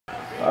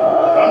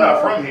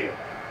from here.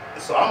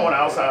 So I'm on the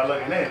outside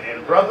looking in.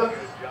 And brother,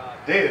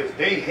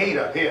 they hate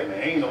up here,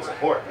 man. Ain't no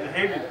support,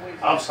 man.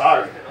 I'm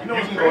sorry. You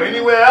can go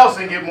anywhere else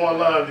and get more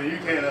love than you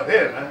can up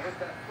here, man.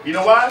 You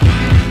know why?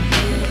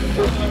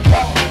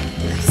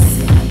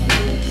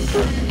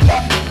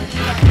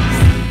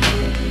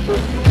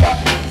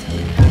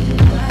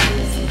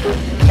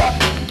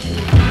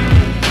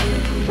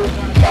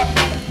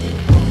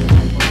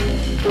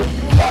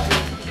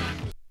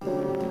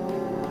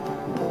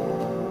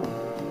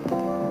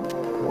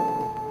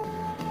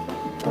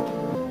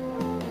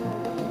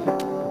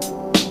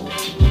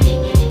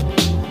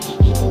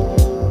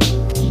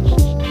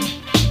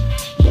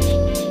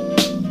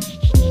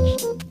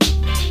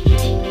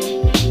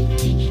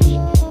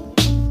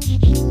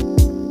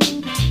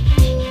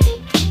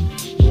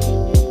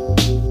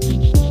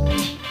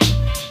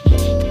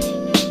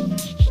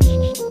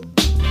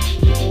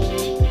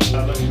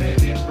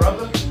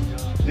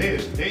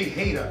 They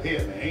hate up here,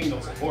 man. Ain't no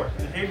support,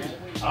 man.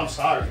 I'm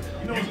sorry.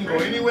 You can go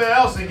anywhere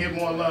else and get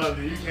more love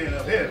than you can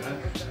up here,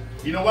 man.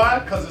 You know why?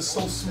 Because it's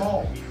so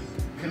small.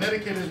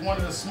 Connecticut is one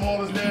of the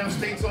smallest damn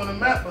states on the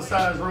map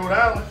besides Rhode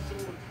Island.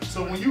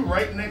 So when you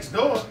right next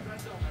door,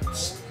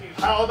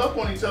 piled up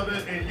on each other,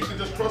 and you can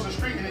just cross the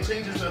street and it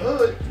changes the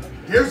hood,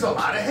 there's a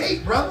lot of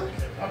hate, brother.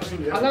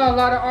 I know a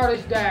lot of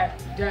artists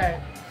that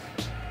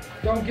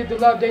don't get the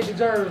love they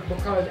deserve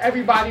because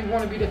everybody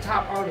want to be the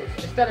top artist.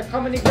 Instead of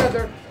coming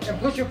together and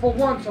pushing for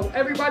one so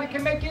everybody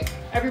can make it,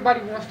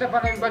 everybody want to step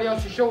on everybody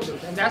else's shoulders.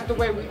 And that's the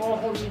way we all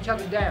holding each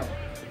other down.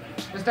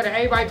 Instead of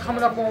everybody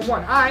coming up on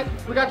one. Alright,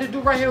 we got this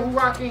dude right here who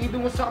rocking, he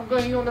doing something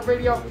good, he on the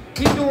radio,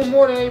 he's doing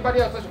more than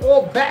anybody else. Let's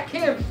all back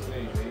him.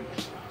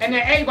 And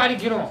then everybody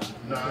get on.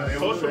 Nah,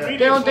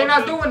 they're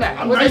not doing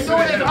that. What they're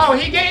doing is, oh,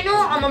 he getting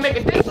on, I'm gonna make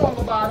a diss song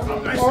about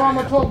him, or I'm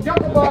gonna talk junk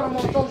about him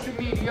on social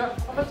media.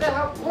 I'm gonna say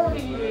how corny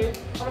he is.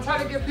 I'm gonna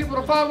try to get people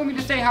to follow me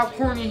to say how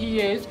corny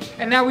he is,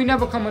 and now we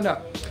never coming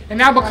up. And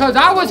now because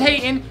I was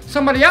hating,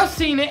 somebody else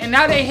seen it, and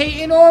now they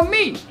hating on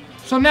me.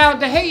 So now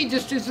the hate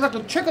just is like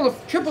a trickle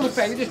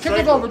effect. It just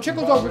trickles over,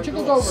 trickles over,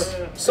 trickles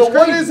over. So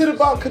what is it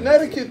about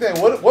Connecticut then?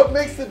 What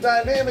makes the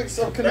dynamics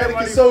of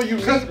Connecticut so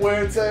unique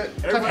where it's at?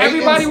 Because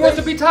everybody wants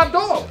to be top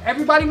dog.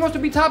 Everybody wants to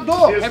be top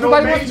dog.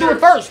 Everybody wants to do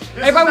it first.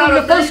 Everybody wants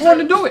to be the first one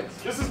to do it.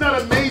 This is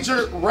not a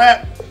major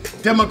rap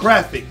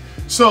demographic.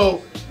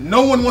 So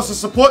no one wants to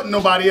support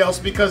nobody else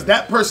because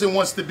that person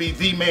wants to be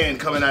the man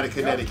coming out of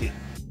Connecticut.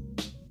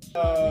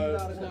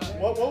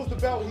 What was the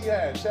belt he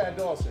had, Chad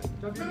Dawson?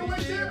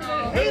 Middleweight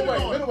champion.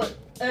 Middleweight.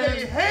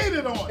 They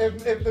hated on him.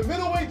 If the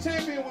middleweight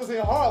champion was in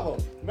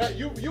Harlem, Matt,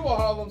 you a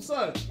Harlem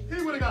son.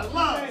 He would have got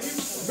love.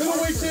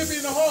 Middleweight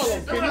champion in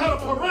Harlem. They would have had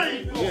a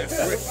parade.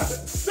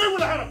 They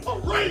would have had a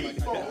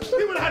parade.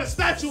 He would have had a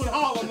statue in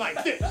Harlem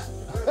like this.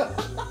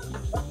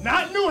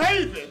 Not New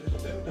Haven.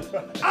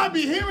 I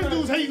be hearing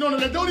dudes hating on him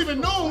that don't even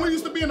know him. We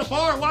used to be in the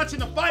bar watching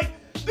the fight.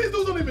 These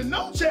dudes don't even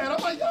know Chad.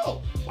 I'm like, yo,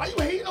 why you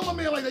hating on my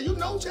man like that? You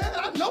know Chad?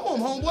 I know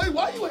him, homeboy.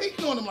 Why you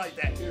hating on him like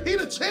that? He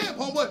the champ,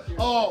 homeboy.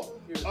 Oh,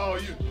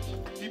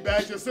 he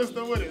bagged your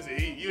sister. What is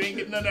it? You ain't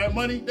getting none of that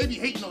money? They be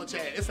hating on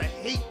Chad. It's a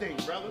hate thing,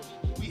 brother.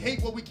 We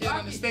hate what we can't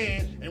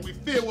understand, and we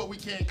fear what we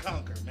can't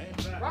conquer, man.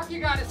 Rocky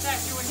got a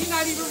statue, and he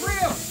not even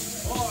real.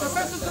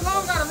 Sylvester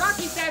Stallone got a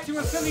Rocky statue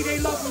in Philly. They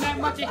love him that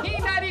much, and he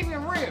not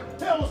even real.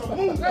 That was a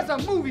movie. That's a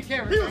movie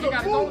character. He was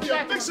a movie.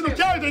 A fictional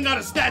character ain't got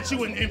a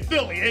statue in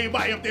Philly.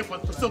 Everybody up there for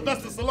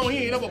Sylvester Stallone,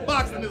 he ain't ever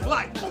boxed in his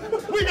life.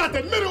 We got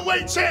the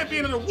middleweight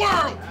champion of the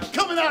world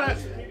coming out of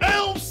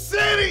Elm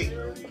City.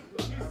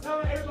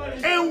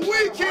 And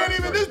we can't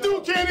even, this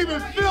dude can't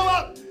even fill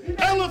up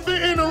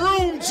Elephant in the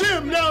Room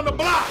gym down the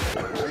block.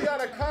 We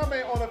got a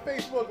comment on a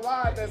Facebook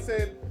Live that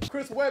said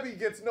Chris Webby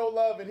gets no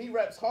love and he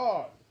raps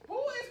hard. Who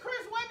is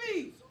Chris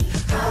Webby?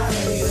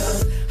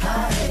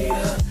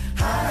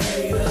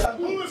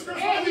 Who is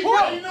Chris Webby?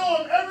 You know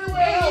him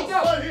everywhere else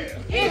but here.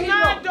 He's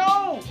not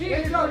dope.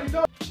 He's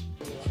dope.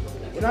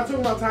 We're not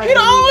talking about time. He the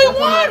only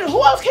one.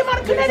 Who else came out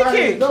of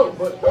Connecticut?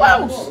 Who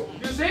else?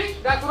 You see?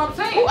 That's what I'm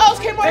saying. Who else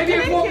came out of Maybe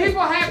if more Connecticut?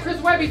 people had Chris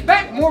Webby's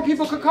back, more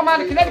people could come out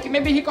of Connecticut.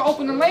 Maybe he could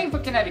open the lane for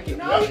Connecticut.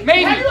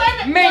 Maybe.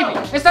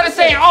 Instead of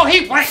saying, oh,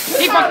 he from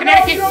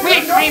Connecticut, we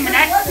ain't claiming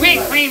that. We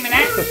ain't claiming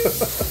that.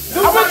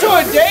 I went to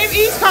a Dave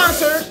East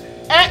concert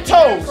at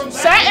Toes.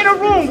 Sat in a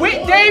room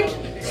with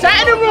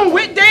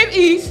Dave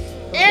East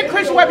and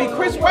Chris Webby.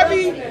 Chris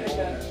Webby,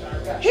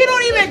 he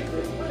don't even,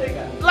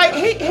 like,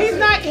 he's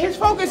not, his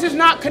focus is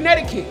not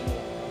Connecticut.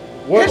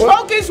 His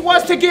focus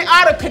was to get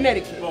out of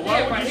Connecticut. But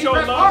why would you show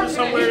love to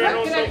somewhere and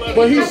also love?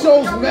 But he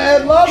shows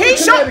mad love to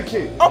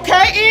Connecticut.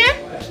 Okay, and?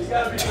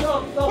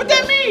 What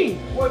that mean?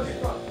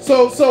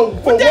 So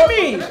for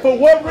for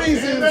what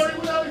reasons? I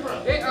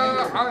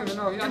don't even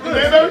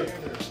know.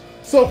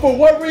 So for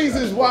what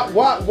reasons? Why?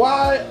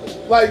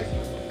 Like,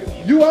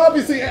 you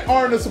obviously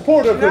aren't a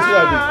supporter of Chris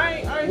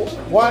Webby.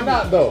 Why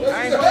not though?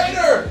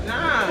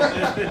 Nah.